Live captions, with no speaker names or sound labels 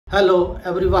Hello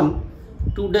everyone.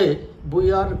 Today we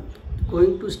are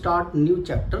going to start new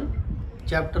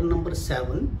chapter number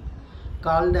 7,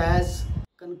 called as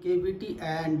concavity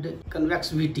and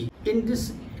convexity. In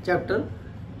this chapter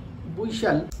we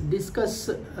shall discuss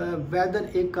whether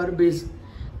a curve is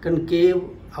concave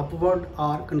upward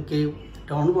or concave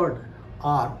downward,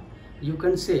 or you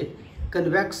can say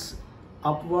convex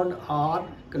upward or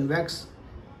convex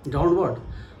downward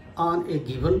on a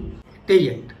given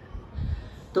tangent.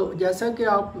 तो जैसा कि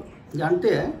आप जानते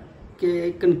हैं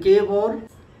कि concave और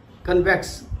convex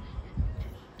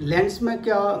lens में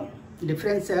क्या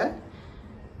डिफरेंस है।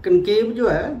 कनकेव जो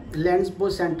है लेंस वो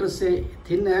सेंटर से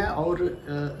थिन है और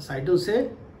साइडों से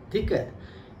थिक है।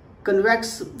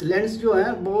 कन्वेक्स लेंस जो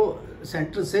है वो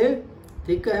सेंटर से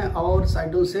थिक है और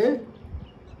साइडों से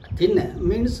थिन है।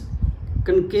 Means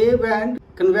concave and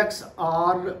convex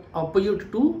are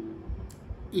opposite to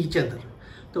each other.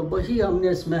 तो वही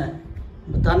हमने इसमें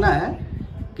बताना है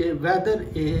कि weather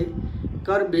A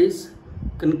curve is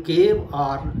concave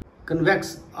और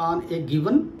convex on A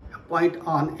given point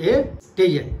on A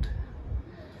tangent.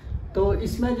 तो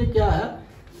इसमें जो क्या है,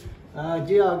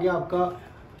 ये आ गया आपका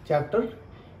चैप्टर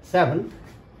 7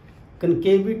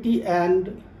 कनकेविटी एंड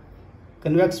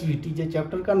कन्वेक्सिटी, ये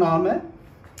चैप्टर का नाम है।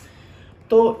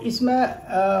 तो इसमें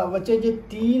बच्चे ये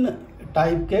 3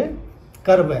 टाइप के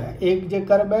कर्व हैं। एक जो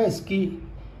कर्व है इसकी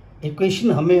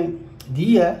इक्वेशन हमें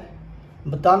दी है,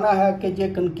 बताना है कि ये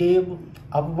कनकेव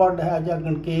अपवर्ड है या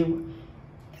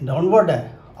कनकेव डाउनवर्ड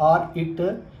है, और it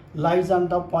lies on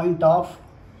the point of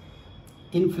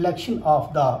inflection of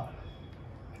the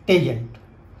tangent.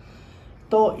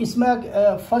 तो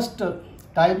इसमें फर्स्ट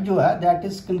टाइप जो है दैट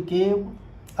इज कनकेव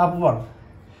अपवर्ड।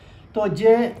 तो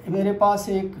ये मेरे पास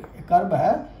एक कर्व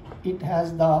है, it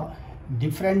has the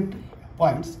different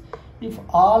points. If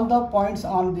all the points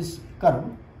on this curve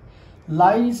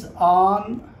lies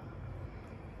on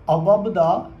above the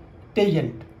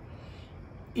tangent,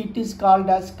 it is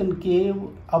called as concave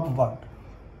upward.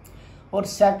 Or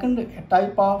second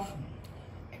type of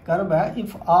curve है,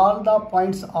 if all the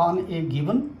points on a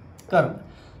given curve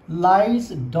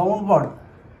lies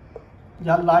downward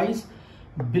या lies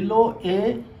below a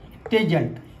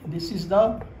tangent, this is the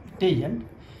tangent,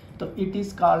 तो it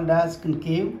is called as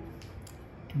concave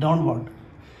downward.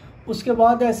 उसके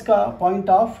बाद है इसका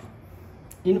point of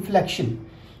inflection,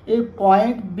 a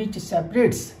point which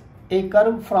separates a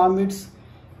curve from its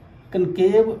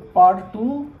concave part to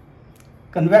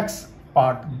convex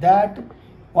part, that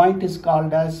point is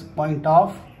called as point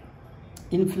of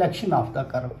inflection of the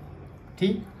curve।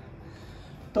 ठीक,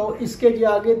 तो इसके जो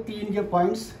आगे 3 जो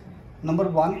points,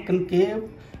 number 1 concave,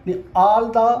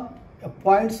 all the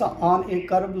points on a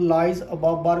curve lies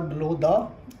above or below the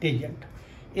tangent।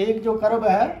 एक जो curve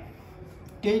है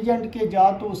tangent के जा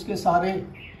तो उसके सारे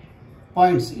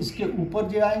पॉइंट्स इसके ऊपर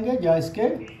जो आएंगे या इसके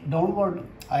डाउनवर्ड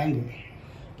आएंगे।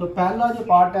 तो पहला जो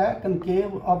पार्ट है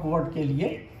कनकेव अपवर्ड के लिए,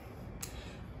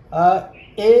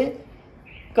 ए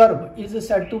curve is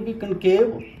said to be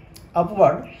concave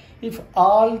upward if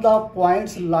all the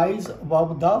points lies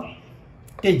above the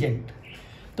tangent.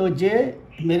 तो ये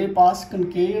मेरे पास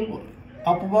कनकेव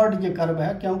अपवर्ड जो कर्व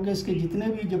है क्योंकि इसके जितने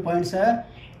भी जो पॉइंट्स है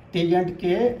टेंजेंट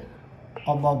के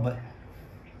अबव है।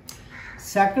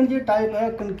 सेकंड जो टाइप है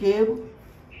concave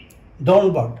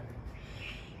downward,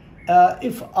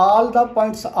 if all the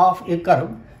points of A curve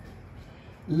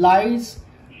lies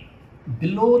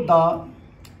below the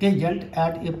tangent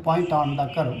at A point on the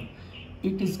curve,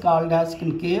 it is called as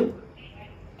concave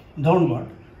downward.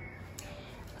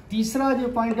 तीसरा जो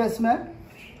पॉइंट है इसमें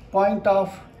point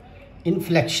of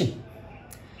inflection.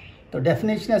 तो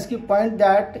definition है इसकी, point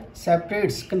that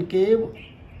separates concave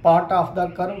part of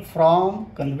the curve from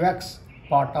convex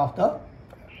part of the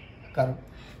curve.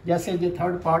 जैसे जो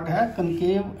third part है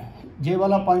कनकेव, जे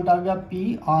वाला पॉइंट आ गया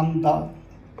P on the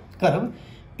curve,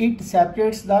 it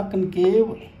separates the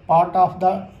concave part of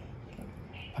the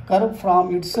curve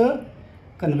from its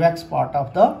convex part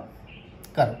of the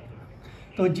curve.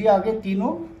 तो जी आगे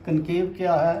तीनों concave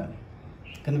क्या है,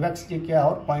 कन्वेक्स जी क्या है,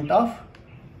 और पॉइंट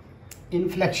ऑफ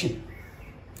इन्फ्लेक्शन।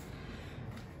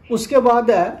 उसके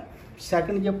बाद है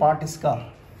सेकंड जो पार्ट इसका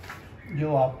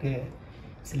जो आपके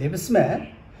सिलेबस में है,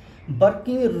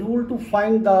 working rule to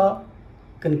find the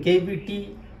concavity,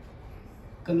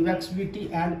 convexity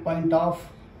and point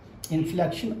of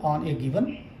inflection on A given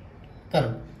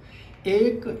curve.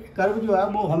 एक कर्व जो है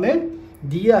वो हमें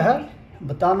दिया है,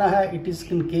 बताना है इट इज़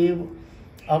कनकेव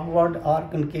अपवर्ड और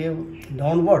कनकेव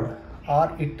डाउनवर्ड,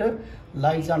 और it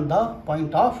lies on the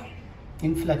point of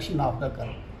inflection of the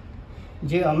curve,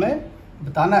 ये हमें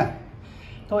बताना है।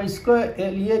 तो इसके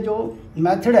लिए जो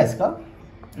मेथड है इसका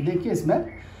देखिए इसमें,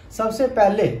 सबसे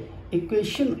पहले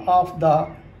इक्वेशन ऑफ द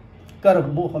कर्व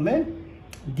वो हमें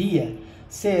दी है,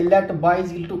 से late y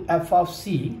is equal to F of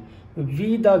C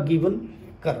we the given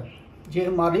curve. ये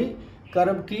हमारी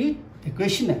कर्व की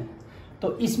इक्वेशन है।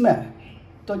 तो इसमें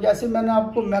तो जैसे मैंने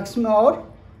आपको मैक्सिमम और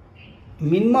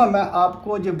मिनिमम में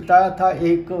आपको जो बताया था,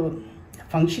 एक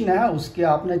फंक्शन है उसके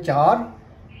आपने 4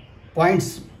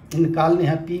 पॉइंट्स निकालने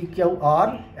हैं, P Q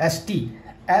R S T.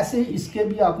 ऐसे इसके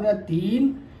भी आपने 3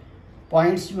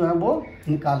 पॉइंट्स जो है वो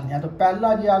निकालने हैं। तो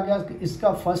पहला जो आ गया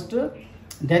इसका first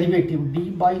derivative D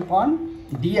by upon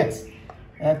D x,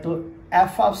 तो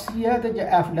एफ ऑफ सी है, तो जो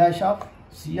एफ डैश ऑफ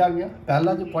सी आ गया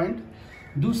पहला जो पॉइंट।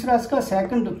 दूसरा इसका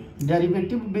second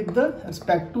derivative with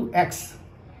respect to x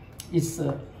इस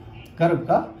कर्व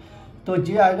का, तो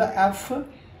ये आएगा एफ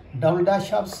डबल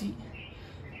डैश ऑफ सी।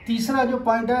 तीसरा जो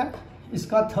पॉइंट है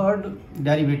इसका third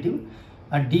derivative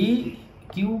D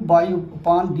Q by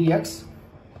upon D x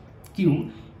Q,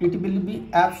 it will be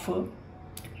F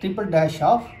triple dash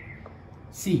of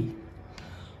सी।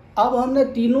 अब हमने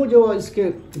तीनों जो इसके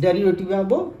डेरिवेटिव हैं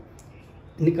वो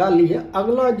निकाल लिए।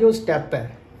 अगला जो स्टेप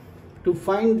है to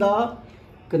find the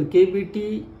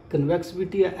concavity,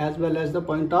 कन्वेक्सिविटी as well as the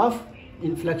point of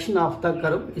inflection of the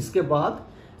curve. इसके बाद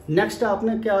नेक्स्ट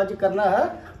आपने क्या आज करना है,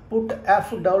 put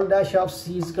F double dash of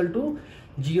C equal to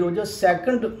 0, जो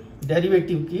सेकंड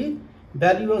डेरिवेटिव की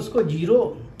वैल्यू है उसको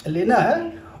 0 लेना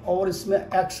है और इसमें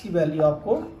x की वैल्यू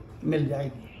आपको मिल जाएगी।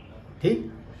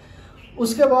 ठीक,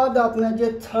 उसके बाद आपने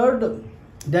जो थर्ड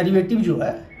डेरिवेटिव जो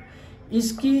है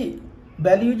इसकी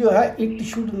वैल्यू जो है it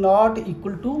should not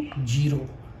equal to 0,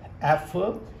 F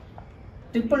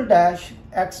triple dash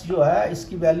x जो है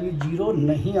इसकी वैल्यू 0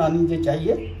 नहीं आनी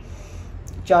चाहिए,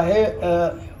 चाहे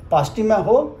पॉजिटिव में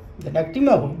हो या नेगेटिव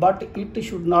में हो, but it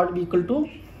should not be equal to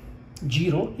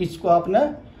 0। इसको आपने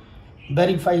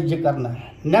वेरीफाई जो करना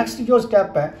है। नेक्स्ट जो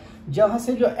स्टेप है, जहाँ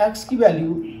से जो x की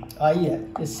वैल्यू आई है,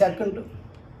 इस सेकंड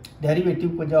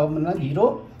डेरिवेटिव को जब हमने 0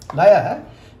 लाया है,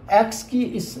 x की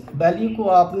इस वैल्यू को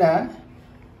आपने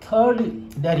थर्ड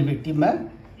डेरिवेटिव में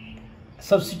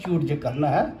सब्स्टिट्यूट जो करना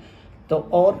है, तो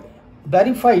और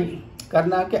वेरीफाई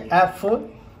करना है कि f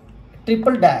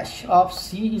triple dash of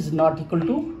c is not equal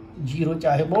to 0,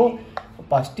 चाहे वो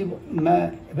पॉजिटिव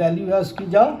में वैल्यू है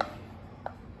उसकी या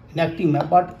नेगेटिव में,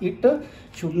 but it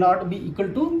should not be equal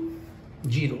to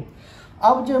 0।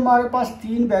 अब जो हमारे पास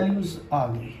 3 वैल्यूज आ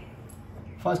गई,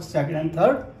 first second and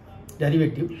third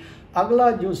derivative. अगला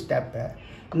जो स्टेप है,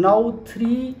 नाउ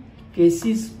 3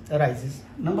 केसेस अराइजेस।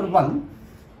 नंबर 1,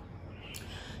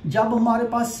 जब हमारे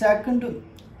पास सेकंड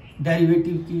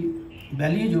डेरिवेटिव की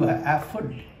वैल्यू जो है एफ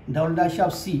डबल डैश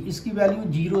ऑफ सी, इसकी वैल्यू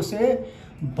 0 से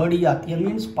बड़ी आती है,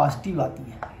 मीन्स पॉजिटिव आती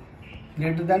है,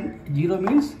 ग्रेटर देन 0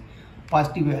 मीन्स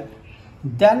पॉजिटिव है,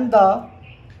 then the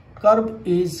curve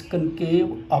is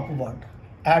concave upward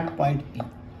eight point P.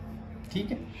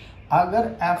 ठीक है, अगर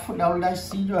एफ डबल डैश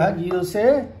सी जो है 0 से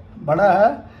बड़ा है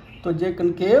तो ये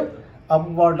कनकेव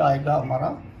अपवर्ड आएगा हमारा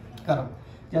कर्व,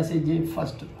 जैसे ये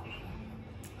फर्स्ट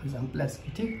एग्जाम्पल है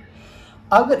इसकी। ठीक,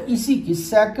 अगर इसी की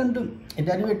सेकंड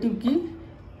डेरिवेटिव की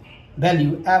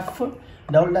value F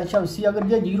double dash of सी अगर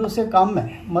ये 0 से कम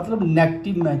है, मतलब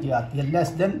नेगेटिव में जो आती है, लेस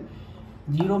देन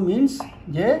 0 मीन्स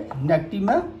ये नेगेटिव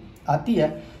में आती है,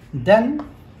 then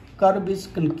curve is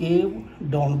concave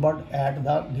downward at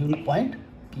the given point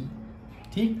P.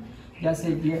 ठीक,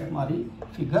 जैसे ये हमारी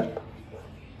फिगर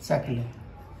सेकंड है।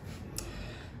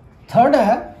 थर्ड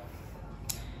है,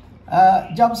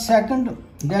 जब second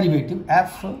derivative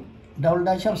F double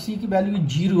dash of सी की वैल्यू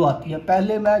 0 आती है,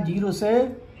 पहले में 0 से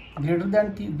ग्रेटर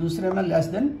देन थी, दूसरे में लेस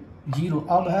देन 0,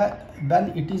 अब है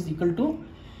when it is equal to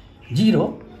 0,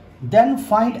 then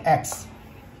find x।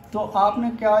 तो आपने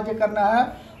क्या जो करना है,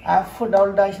 एफ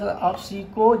डबल डैश ऑफ सी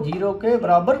को 0 के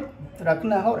बराबर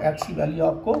रखना है और x की वैल्यू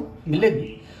आपको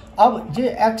मिलेगी। अब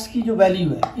ये x की जो वैल्यू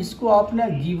है इसको आपने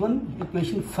गिवन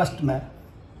इक्वेशन फर्स्ट में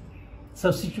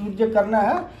सब्स्टिट्यूट जो करना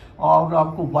है और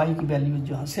आपको y की वैल्यू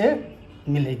जहाँ से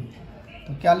मिलेगी।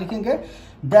 तो क्या लिखेंगे,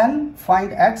 then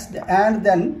find x and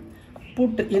then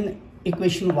put in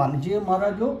equation 1। ये हमारा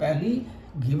जो पहली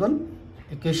given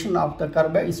equation of the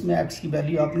curve है, इसमें x की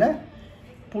वैल्यू आपने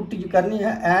पुट करनी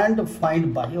है एंड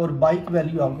फाइंड y, और y की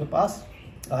वैल्यू आपके पास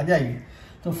आ जाएगी।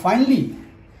 तो finally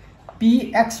P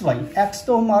x Y, x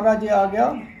तो हमारा जो आ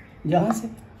गया यहाँ से,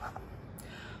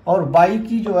 और y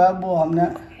की जो है वो हमने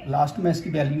लास्ट में इसकी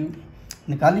वैल्यू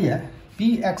निकाली है,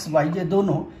 पी एक्स वाई, ये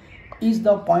दोनों is the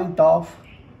point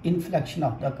of inflection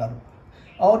of the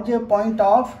curve. और जो पॉइंट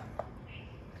ऑफ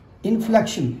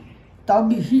इन्फ्लेक्शन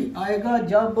तब ही आएगा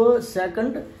जब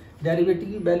सेकंड डेरिवेटिव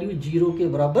की वैल्यू 0 के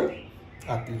बराबर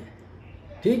आती है।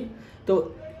 ठीक,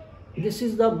 तो this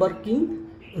is the working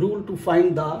rule to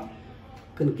find the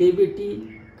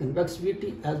concavity,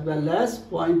 convexity as well as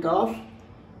point of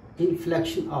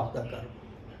inflection of the curve.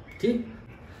 ठीक,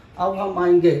 अब हम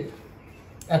आएंगे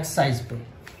एक्सरसाइज पे।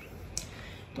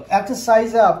 तो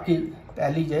एक्सरसाइज है आपकी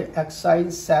पहली जो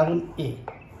एक्सरसाइज 7A।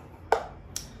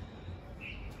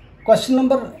 क्वेश्चन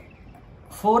नंबर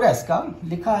 4 है इसका,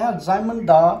 लिखा है examine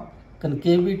the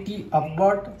concavity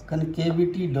upward,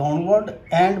 concavity downward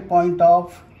and point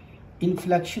of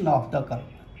inflection of the curve।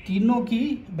 तीनों की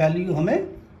वैल्यू हमें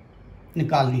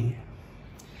निकालनी है।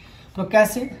 तो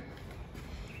कैसे,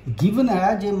 गिवन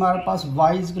है जो हमारे पास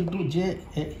y is equal to J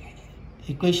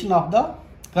equation of the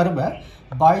curve है,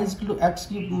 y is equal to x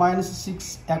cube minus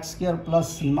 6x square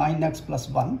plus 9x plus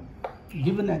 1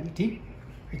 given है। ठीक,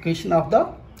 इक्वेशन ऑफ द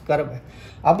कर्व है।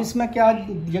 अब इसमें क्या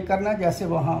ये करना है, जैसे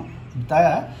वहाँ बताया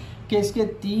है कि इसके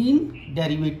 3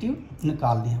 डेरिवेटिव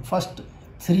निकालने हैं। फर्स्ट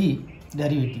 3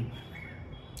 डेरिवेटिव,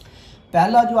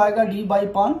 पहला जो आएगा D by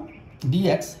pawn D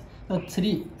x, तो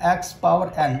 3x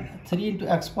power n, 3 into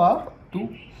x power 2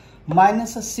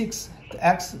 minus 6, तो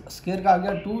एक्स स्क्वायर का आ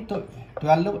गया 2, तो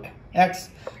 12x,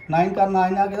 9 का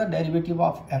 9 आ गया, डेरिवेटिव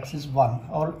ऑफ x इज 1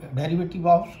 और डेरिवेटिव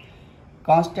ऑफ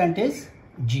कांस्टेंट इज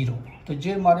 0। तो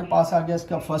ये हमारे पास आ गया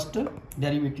इसका फर्स्ट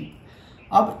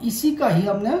डेरिवेटिव। अब इसी का ही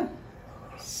हमने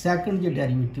सेकंड ये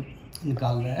डेरिवेटिव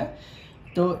निकाल रहा है।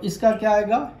 तो इसका क्या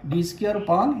आएगा, D square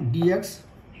upon D x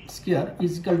square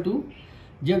is equal to,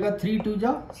 जगह 3 2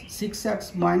 जा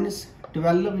 6x माइनस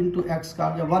 12 इंटू एक्स का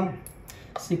आ गया 1,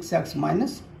 6x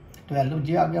माइनस 12,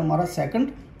 ये आ गया हमारा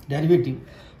सेकंड डेरिवेटिव।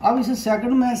 अब इसे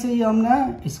सेकंड में से ही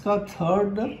हमने इसका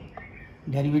थर्ड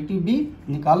डेरिवेटिव भी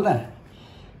निकालना है।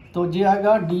 तो ये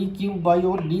आएगा डी क्यूब बाई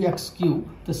और डी एक्स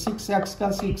क्यूब, तो 6x का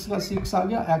 6 आ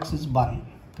गया, x इज 1,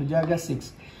 तो ये आ गया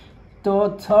 6। तो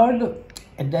थर्ड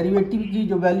डेरिवेटिव की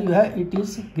जो वैल्यू है इट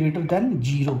इज ग्रेटर देन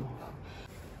 0।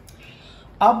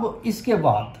 अब इसके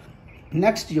बाद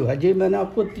नेक्स्ट जो है, जो मैंने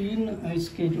आपको 3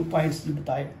 इसके जो पॉइंट्स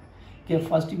बताए कि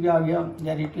फर्स्ट भी आ गया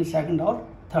डेरिवेटिव, सेकंड और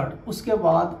थर्ड। उसके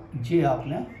बाद ये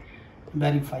आपने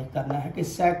वेरीफाई करना है कि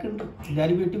सेकंड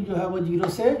डेरिवेटिव जो है वो 0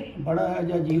 से बड़ा है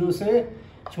या 0 से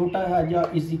छोटा है या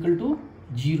इज इक्वल टू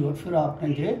 0। फिर आपने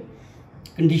ये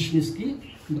कंडीशन इसकी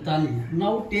बतानी है।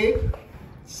 Now take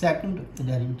second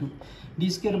derivative, D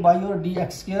square by और D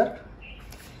x square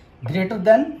greater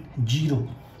than 0।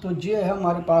 तो ये है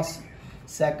हमारे पास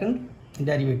सेकंड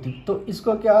डेरिवेटिव। तो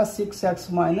इसको क्या है,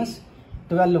 6x माइनस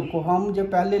 12 को हम जो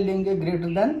पहले लेंगे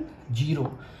ग्रेटर देन 0,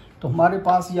 तो हमारे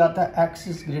पास ये आता है x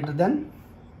इज ग्रेटर देन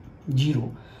 0।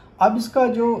 अब इसका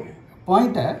जो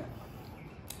पॉइंट है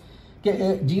कि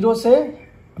 0 से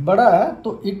बड़ा है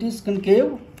तो इट इज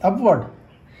कनकेव अपवर्ड।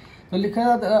 तो लिखा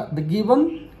है the given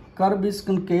curve is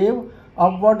concave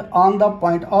upward on the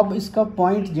point. अब इसका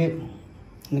पॉइंट ये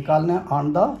निकालना है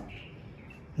ऑन द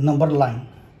नंबर लाइन।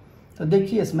 तो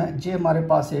देखिए इसमें जे हमारे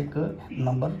पास एक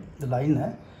नंबर लाइन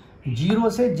है, 0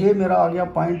 से जे मेरा आ गया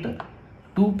पॉइंट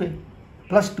 2 पे,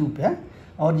 +2 पे है,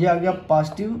 और ये आ गया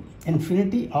पॉजिटिव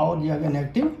इन्फिनिटी और ये आ गया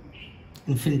नेगेटिव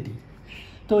इन्फिनिटी।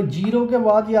 तो 0 के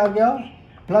बाद ये आ गया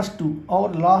 +2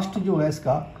 और लास्ट जो है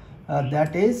इसका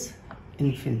दैट इज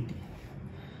इन्फिनिटी।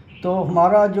 तो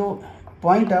हमारा जो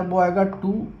पॉइंट है वो आएगा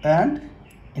 2 and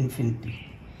infinity.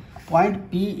 Point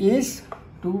P is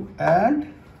 2 and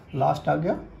last आ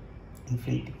गया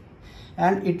infinity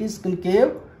and it is concave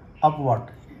upward,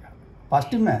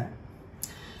 positive में है।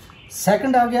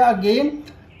 सेकंड आ गया, again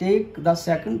take the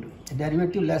second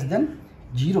derivative less than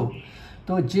 0।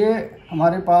 तो ये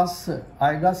हमारे पास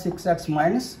आएगा 6x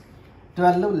minus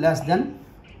 12 less than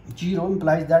 0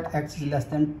 implies that x is less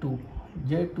than 2।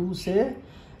 ये 2 से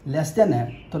लेस देन है,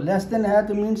 तो लेस देन है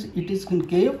तो means it is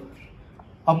concave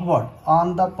upward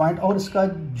on the point. और इसका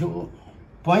जो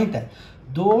पॉइंट है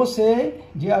 2 से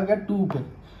ये आ गया 2 पे,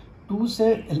 2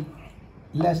 से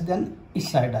लेस देन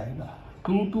इस साइड आएगा,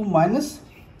 2 टू माइनस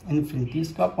इन्फिनिटी।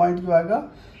 इसका पॉइंट जो आएगा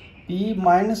P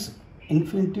माइनस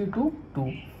इन्फिनिटी टू 2,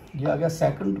 ये आ गया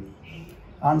सेकंड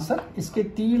आंसर। इसके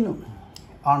 3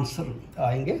 आंसर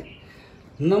आएंगे।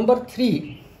 Number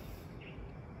 3,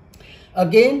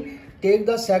 again take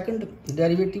the second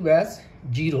derivative as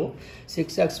 0,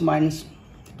 6x minus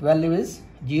 12 is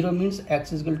 0 means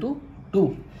x is equal to 2।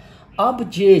 अब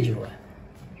जे जो है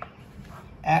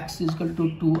x इज इक्वल टू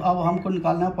 2, अब हमको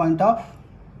निकालना है पॉइंट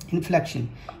ऑफ इन्फ्लेक्शन।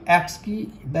 x की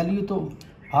वैल्यू तो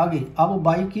आ गई, अब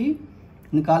y की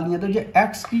निकालनी है। तो ये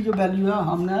x की जो वैल्यू है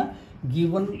हमने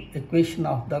given equation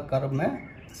of the curve में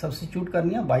सब्स्टिट्यूट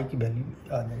करनी है, y की वैल्यू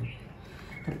आ जाएगी।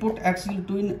 तो put x equal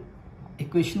to in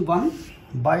equation 1,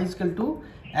 y equal to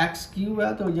x cube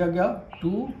है, तो यह गया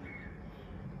 2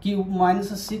 cube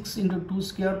minus 6 into 2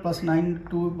 square plus 9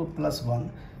 2 plus 1,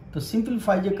 तो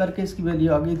सिंप्लीफाई जो करके इसकी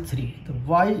वैल्यू आ गई 3, तो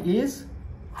y इज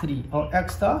 3 और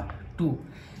x था 2।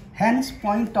 Hence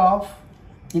point of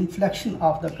inflection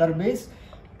of the curve is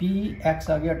p, x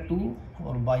आ गया 2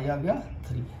 और y आ गया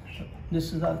 3।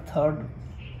 This is the third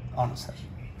answer.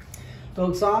 तो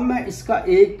एग्ज़ाम में इसका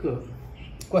एक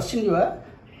क्वेश्चन जो है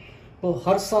वो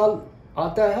हर साल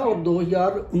आता है और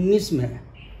 2019 में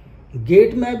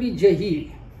गेट में भी यही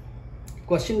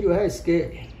क्वेश्चन जो है इसके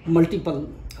मल्टीपल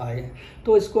आए हैं।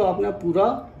 तो इसको आपने पूरा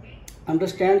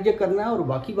अंडरस्टैंड जो करना है और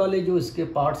बाकी वाले जो इसके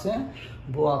पार्ट्स हैं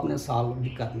वो आपने सॉल्व भी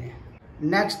करने हैं।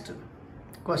 Next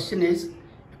question is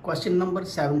question number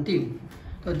 17।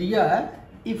 तो दिया है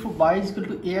if y is equal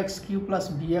to ax³ plus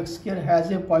bx²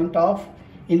 has a point of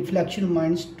inflection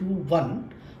 -2, 1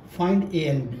 find a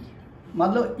and b।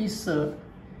 मतलब इस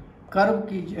कर्व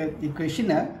की जो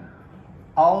इक्वेशन है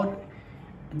और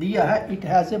दिया है it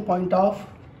has a point of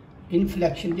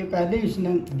inflection के पहले इसने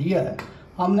दिया है,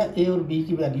 हमने a और b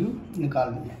की वैल्यू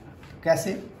निकालनी है।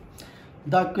 कैसे?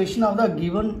 The equation of the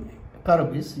given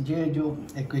curve is, ये जो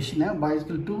इक्वेशन है y is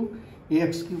equal to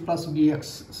ax³ plus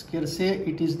bx² से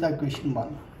इट इज़ द इक्वेशन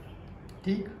 1।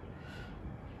 ठीक,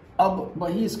 अब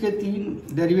वही इसके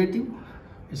 3 डेरिवेटिव,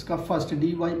 इसका फर्स्ट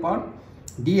dy पार्ट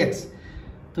dx,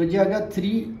 तो ये आ गया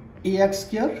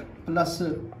 3ax² प्लस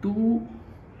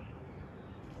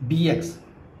 2bx,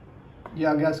 ये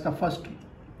आ गया इसका फर्स्ट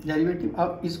डेरिवेटिव।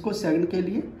 अब इसको सेकंड के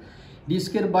लिए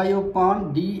d² by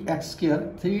upon dx²,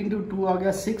 3 into 2 आ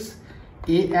गया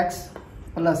 6ax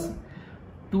प्लस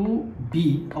 2b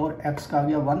और x का आ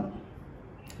गया 1।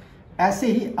 ऐसे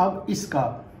ही अब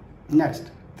इसका नेक्स्ट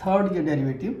थर्ड ये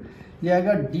डेरिवेटिव ये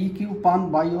आएगा d³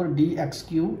 अपॉन बाई और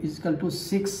dx³ इजकल टू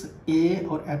 6a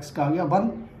और x का आ गया 1,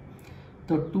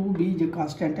 तो 2b जो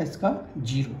कांस्टेंट है इसका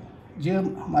 0। ये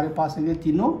हमारे पास है ये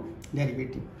तीनों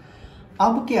डेरिवेटिव।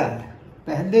 अब क्या है,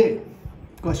 पहले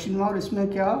क्वेश्चन में और इसमें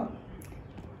क्या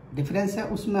डिफरेंस है,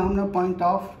 उसमें हमने पॉइंट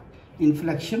ऑफ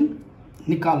इन्फ्लेक्शन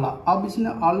निकाला। अब इसने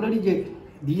ऑलरेडी ये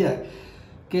दिया है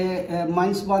कि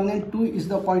 -1 and 2 is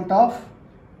the point of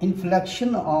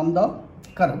inflection on the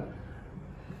curve.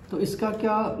 तो इसका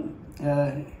क्या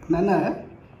मैंने है,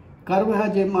 कर्व है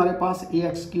जो हमारे पास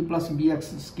ax³ प्लस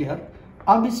bx²।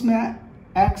 अब इसमें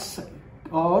x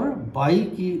और y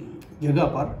की जगह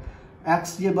पर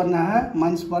x ये बनना है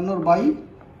 -1 और y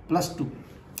 +2,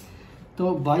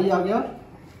 तो y आ गया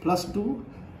 +2,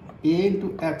 a इंटू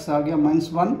x आ गया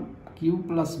 -1³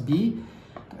 प्लस b,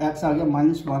 तो x आ गया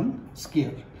 -1²।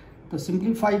 तो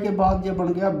सिंप्लीफाई के बाद ये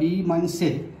बन गया b minus a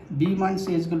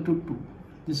is equal to 2।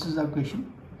 This is the equation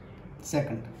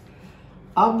second.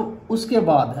 अब उसके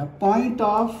बाद है पॉइंट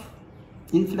ऑफ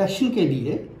इन्फ्लेक्शन के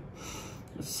लिए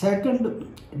second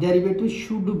derivative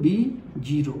should be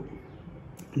 0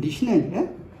 additional है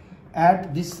एट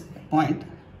दिस पॉइंट।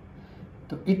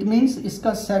 तो इट मीन्स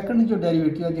इसका सेकंड जो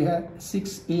डेरिवेटिव जो है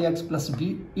 6ax plus b,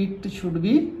 it should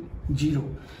be 0।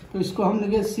 तो इसको हम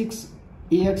लिखे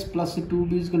 6ax plus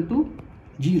 2b equal to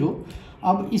 0।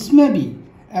 अब इसमें भी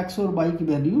x और y की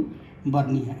वैल्यू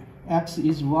भरनी है, x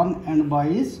is 1 and y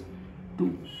is 2।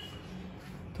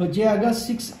 तो ये आ गया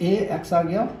 6a, x आ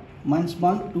गया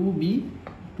 -1, 2b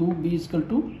इक्वल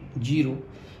टू 0।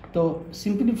 तो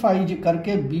सिंप्लीफाई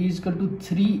करके b इक्वल टू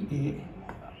 3a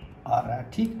आ रहा है।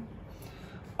 ठीक,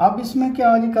 अब इसमें क्या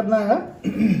आगे करना है,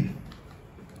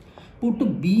 put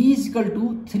b equal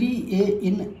to 3a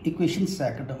in equation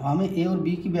second. हमें a और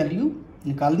b की वैल्यू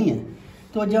निकालनी है।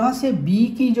 तो जहाँ से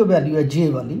b की जो वैल्यू है j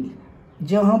वाली,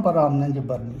 जहाँ पर हमने जो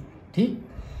भरनी है। ठीक,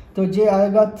 तो j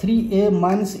आएगा 3a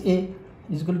minus a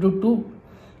equal to 2,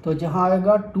 तो जहाँ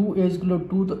आएगा 2a इक्वल टू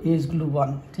 2, तो a इक्वल टू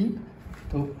 1। ठीक,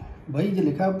 तो वही जो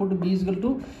लिखा है put b equal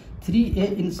to 3a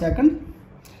in second,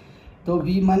 तो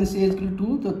b minus a equal to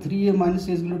 2, तो 3a minus a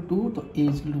equal to 2, तो a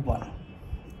इक्वल टू 1।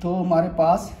 तो हमारे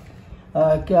पास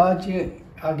क्या आ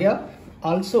गया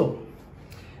आल्सो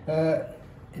a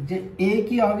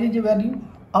की आ गई जो वैल्यू।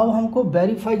 अब हमको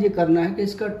वेरीफाई ये करना है कि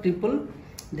इसका ट्रिपल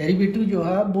डेरिवेटिव जो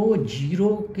है वो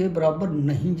 0 के बराबर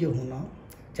नहीं जो होना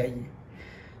चाहिए।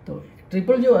 तो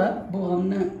ट्रिपल जो है वो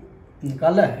हमने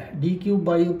निकाला है d³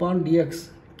 by upon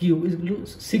dx³ is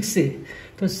 6a।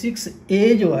 तो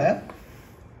 6a जो है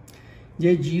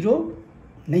ये 0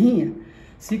 नहीं है,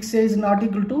 6a is not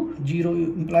equal to 0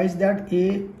 implies that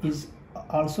a is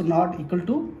also not equal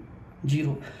to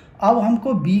 0। अब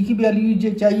हमको b की वैल्यू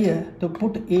जो चाहिए, तो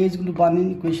put a is equal to 1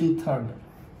 in equation third.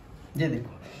 ये देखो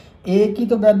a की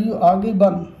तो वैल्यू आ गई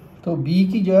 1, तो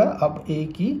b की जो है अब a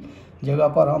की जगह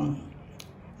पर हम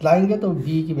लाएंगे तो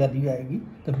b की वैल्यू आएगी।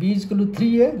 तो b इज इक्वल टू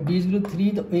 3 है, b इज इक्वल टू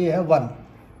 3, तो a है 1,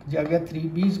 तो आ गया 3,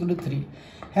 b is equal to 3,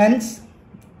 hence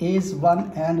a is 1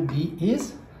 and b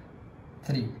is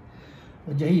 3।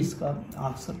 तो यही इसका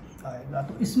आंसर आएगा।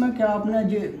 तो इसमें क्या आपने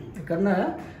जो करना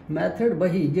है, मेथड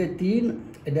वही, ये 3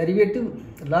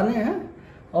 डेरिवेटिव लाने हैं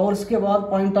और उसके बाद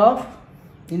पॉइंट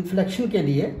ऑफ इन्फ्लेक्शन के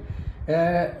लिए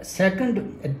सेकंड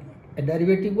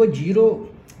डेरिवेटिव को 0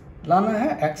 लाना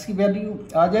है, x की वैल्यू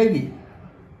आ जाएगी।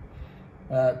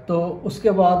 तो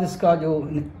उसके बाद इसका जो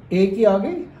a की आ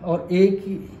गई और a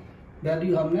की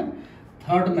वैल्यू हमने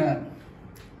थर्ड में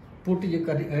पुट ये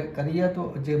करी है,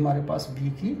 तो जो हमारे पास b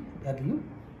की वैल्यू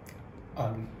आ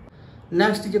गई।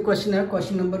 नेक्स्ट जो क्वेश्चन है,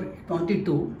 क्वेश्चन नंबर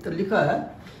 22, तो लिखा है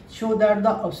show that the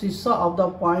abscissa of the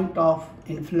point of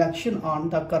inflection on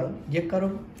the curve, ये कर्व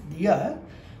दिया है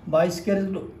bye square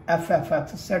F F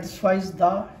x satisfies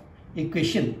the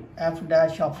equation F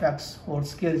dash of x whole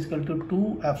square is equal to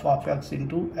 2f of x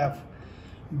into F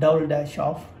double dash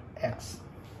of x.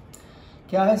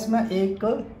 क्या है इसमें,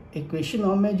 एक equation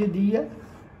हमें जो दी है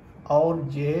और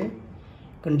ये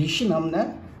कंडीशन हमने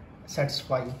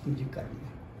सेटिस्फाई करनी है।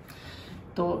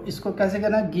 तो इसको कैसे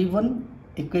करना है, given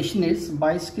equation is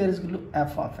by square is equal to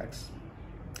F of x.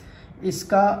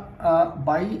 इसका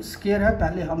बाई स्क्वायर है,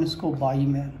 पहले हम इसको बाई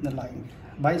में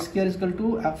लाएंगे। By square is equal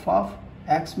to F of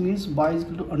x means by is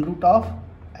equal to under root of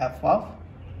F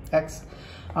of x.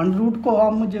 Under root को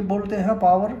हम मुझे बोलते हैं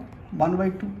पावर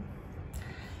 1/2।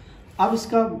 अब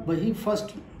इसका वही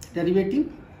फर्स्ट डेरिवेटिव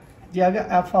दिया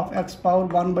गया F of x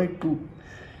power 1/2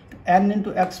 n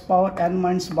into x power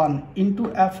n-1 into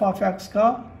F of x का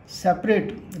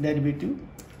सेपरेट डेरिवेटिव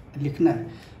लिखना है।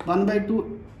 1/2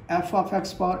 F of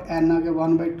x power n आ गया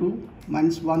 1/2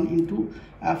 -1 इंटू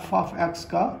एफ ऑफ एक्स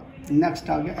का नेक्स्ट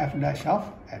आ गया एफ डैश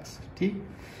ऑफ एक्स। ठीक,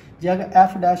 जो है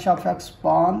एफ डैश ऑफ एक्स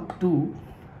पान 2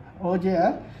 और जो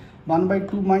है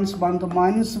 1/2 -1 तो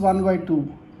 -1/2,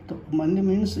 तो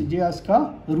मीन्स ये इसका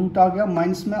रूट आ गया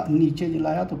माइनस में, नीचे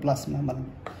जलाया तो प्लस में बन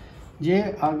गया।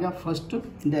 ये आ गया फर्स्ट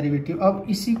डेरिवेटिव। अब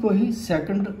इसी को ही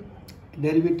सेकंड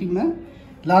डेरिवेटिव में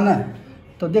लाना है।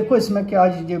 तो देखो इसमें क्या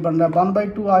ये बन रहा है,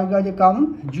 1/2 आएगा ये कॉमन,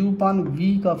 u पान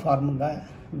v का फार्मूला है,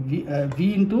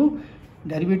 v into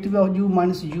derivative of u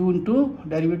minus u into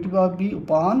derivative of v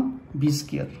उपान v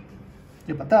square,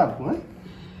 ये पता है आपको है।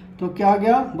 तो क्या आ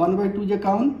गया 1/2 ये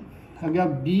कॉमन आ गया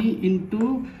b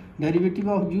into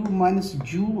derivative of u minus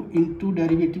u into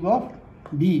derivative of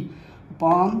v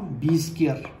उपान v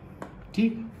square.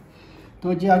 ठीक,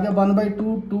 तो ये आ गया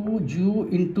 1/2 2u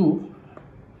into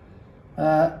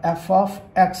F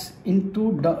of x into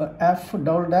F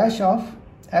double dash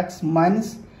of x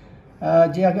minus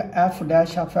ये आ गया F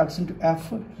dash of x into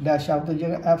F dash of, तो ये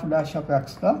F dash of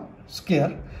x का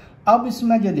square. अब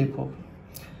इसमें ये देखो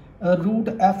रूट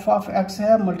एफ ऑफ एक्स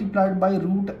है multiplied by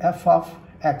root F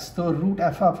of x, तो रूट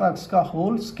एफ ऑफ एक्स का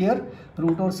होल स्क्वायर,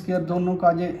 रूट और स्क्वायर दोनों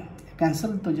का ये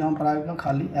कैंसिल, तो जहाँ पर आएगा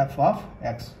खाली एफ ऑफ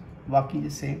एक्स, बाकी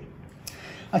सेम।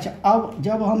 अच्छा, अब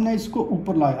जब हमने इसको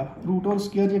ऊपर लाया रूट और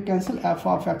स्क्वायर ये कैंसिल, एफ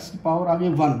ऑफ एक्स की पावर आ गई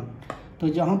 1, तो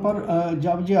जहाँ पर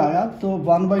जब ये आया तो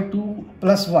 1/2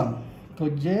 + 1, तो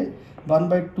ये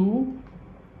 1/2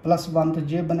 + 1 तो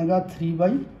ये बनेगा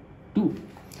 3/2,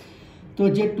 तो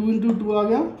ये 2 इंटू 2 आ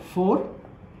गया 4,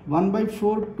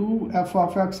 1/4 2 F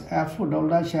of x F double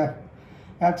dash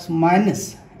x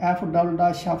minus F double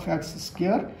dash of x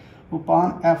square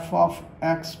उपान F of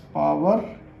x power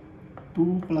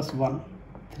 2 + 1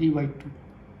 3/2।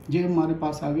 ये हमारे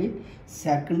पास आ गई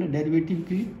सेकंड डेरिवेटिव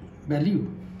की वैल्यू।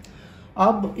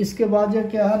 अब इसके बाद ये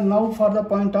क्या है, now for the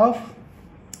point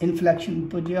of inflection,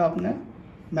 तो ये आपने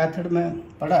मेथड में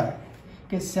पढ़ा है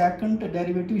कि सेकंड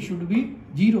डेरिवेटिव शुड बी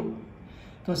 0,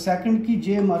 तो सेकंड की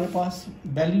जे हमारे पास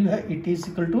वैल्यू है इट इज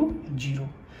इक्वल टू 0।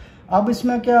 अब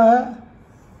इसमें क्या है,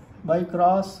 बाई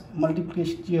क्रॉस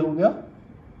मल्टीप्लिकेशन ये हो गया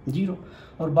 0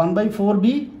 और 1/4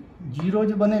 भी 0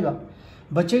 जो बनेगा,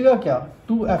 बचेगा क्या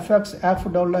 2f(x) f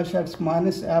double dash x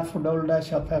minus f double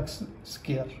dash of x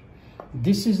square,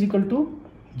 this is equal to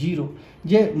 0।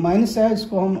 ये माइनस है,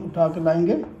 इसको हम उठा के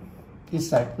लाएंगे इस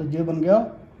साइड, तो ये बन गया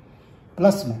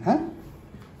प्लस में है।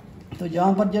 तो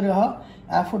जहाँ पर ये रहा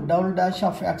f double dash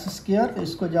of x square, तो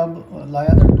इसको जब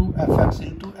लाया था 2f(x)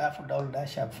 into f double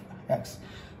dash of x,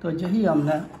 तो यही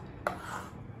हमने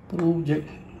प्रूव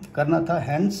करना था,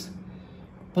 hence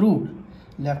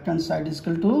proved left hand side is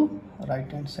equal to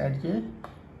right hand side, ये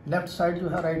लेफ्ट साइड जो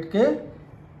है राइट के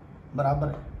बराबर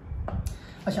है।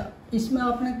 अच्छा, इसमें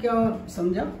आपने क्या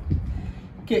समझा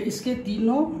कि इसके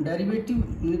तीनों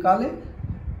डेरिवेटिव निकाले,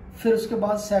 फिर उसके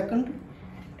बाद सेकंड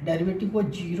डेरिवेटिव को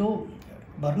 0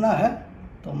 भरना है,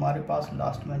 तो हमारे पास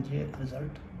लास्ट में ये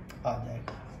रिजल्ट आ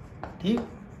जाएगा। ठीक।